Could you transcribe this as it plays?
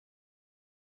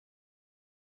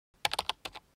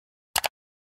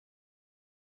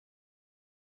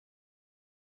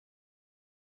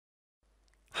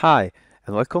Hi,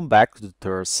 and welcome back to the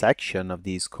third section of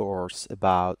this course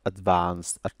about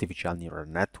advanced artificial neural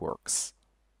networks.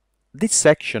 This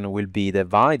section will be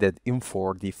divided in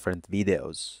 4 different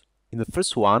videos. In the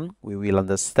first one, we will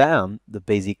understand the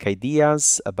basic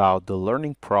ideas about the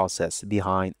learning process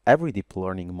behind every deep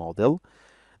learning model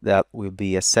that will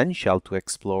be essential to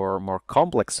explore more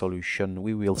complex solutions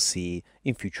we will see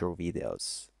in future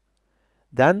videos.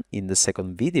 Then, in the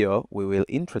second video, we will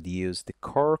introduce the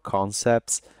core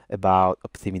concepts about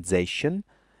optimization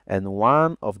and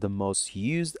one of the most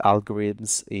used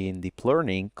algorithms in deep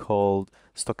learning called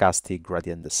stochastic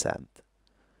gradient descent.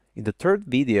 In the third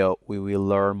video, we will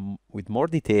learn with more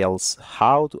details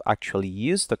how to actually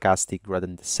use stochastic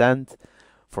gradient descent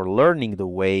for learning the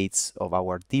weights of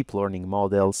our deep learning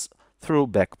models through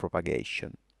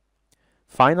backpropagation.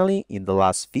 Finally, in the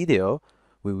last video,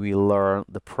 we will learn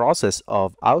the process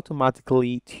of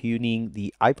automatically tuning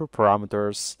the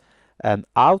hyperparameters and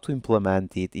how to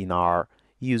implement it in R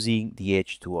using the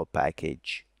H2O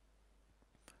package.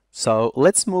 So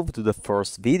let's move to the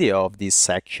first video of this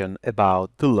section about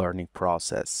the learning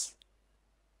process.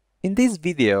 In this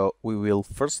video, we will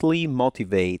firstly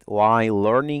motivate why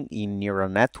learning in neural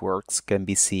networks can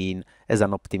be seen as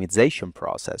an optimization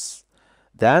process.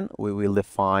 Then we will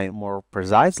define more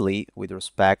precisely, with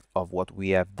respect of what we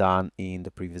have done in the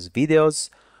previous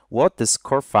videos, what the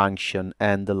score function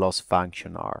and the loss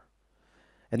function are.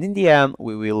 And in the end,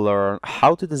 we will learn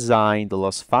how to design the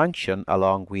loss function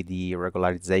along with the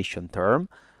regularization term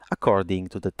according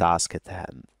to the task at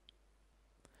hand.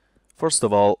 First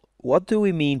of all, what do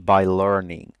we mean by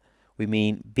learning? We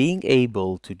mean being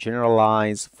able to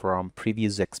generalize from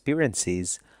previous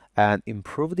experiences and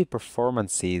improve the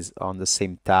performances on the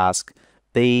same task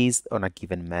based on a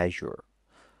given measure.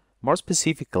 More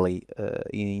specifically,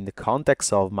 in the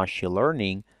context of machine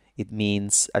learning, it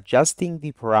means adjusting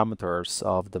the parameters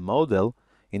of the model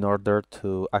in order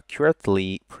to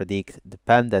accurately predict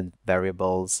dependent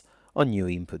variables on new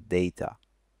input data.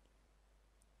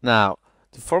 Now,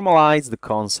 to formalize the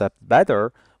concept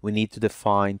better, we need to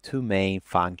define 2 main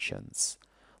functions.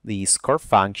 The score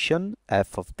function,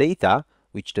 f of data,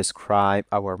 which describe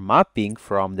our mapping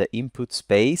from the input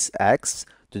space x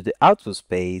to the output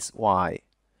space y,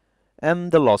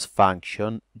 and the loss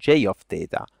function, j of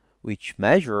data, which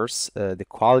measures the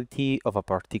quality of a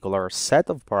particular set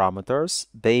of parameters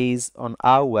based on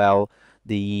how well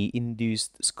the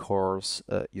induced scores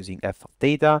using f of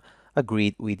data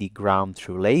agreed with the ground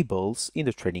truth labels in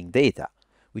the training data,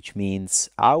 which means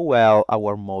how well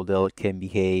our model can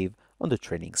behave on the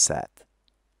training set.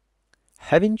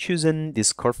 Having chosen the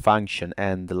score function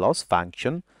and the loss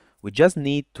function, we just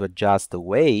need to adjust the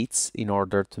weights in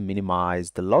order to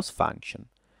minimize the loss function.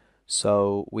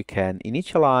 So we can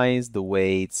initialize the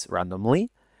weights randomly,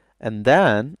 and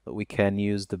then we can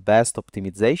use the best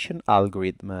optimization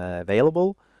algorithm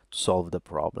available to solve the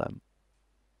problem.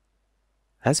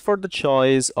 As for the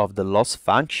choice of the loss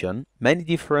function, many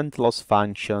different loss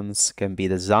functions can be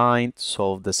designed to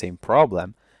solve the same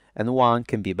problem, and one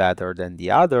can be better than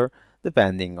the other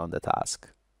depending on the task.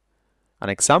 An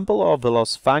example of a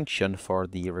loss function for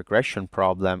the regression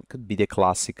problem could be the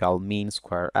classical mean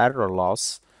square error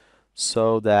loss,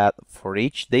 so that for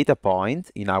each data point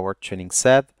in our training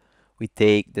set, we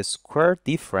take the square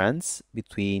difference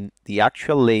between the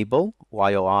actual label,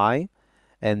 YOI,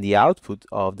 and the output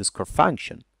of the score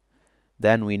function.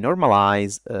 Then we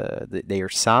normalize their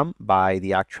sum by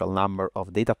the actual number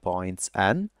of data points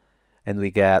n, and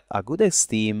we get a good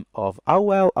estimate of how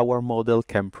well our model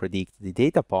can predict the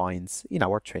data points in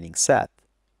our training set.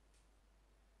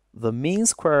 The mean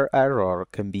square error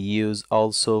can be used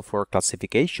also for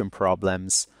classification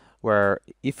problems, where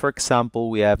if, for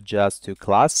example, we have just 2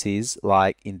 classes,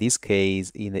 like in this case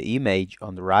in the image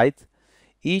on the right,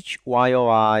 each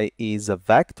YOI is a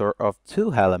vector of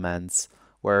 2 elements,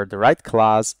 where the right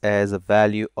class has a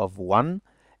value of 1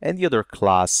 and the other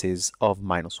class is of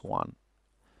 -1.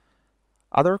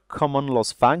 Other common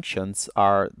loss functions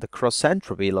are the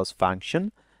cross-entropy loss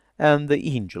function and the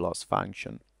hinge loss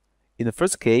function. In the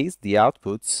first case, the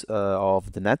outputs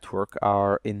of the network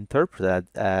are interpreted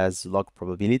as log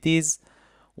probabilities,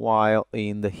 while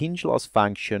in the hinge loss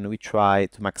function we try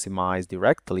to maximize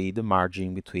directly the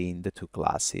margin between the 2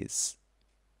 classes.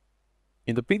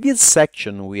 In the previous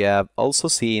section, we have also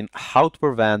seen how to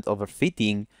prevent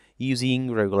overfitting using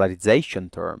regularization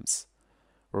terms.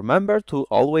 Remember to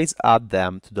always add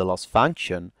them to the loss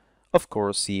function, of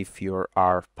course if your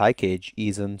R package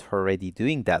isn't already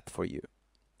doing that for you.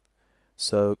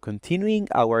 So continuing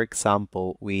our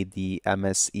example with the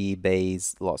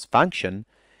MSE-based loss function,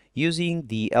 using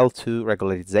the L2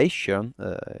 regularization,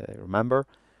 remember,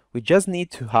 We just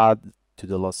need to add to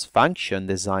the loss function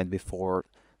designed before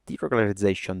the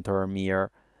regularization term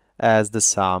here as the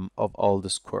sum of all the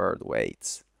squared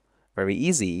weights. Very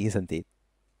easy, isn't it?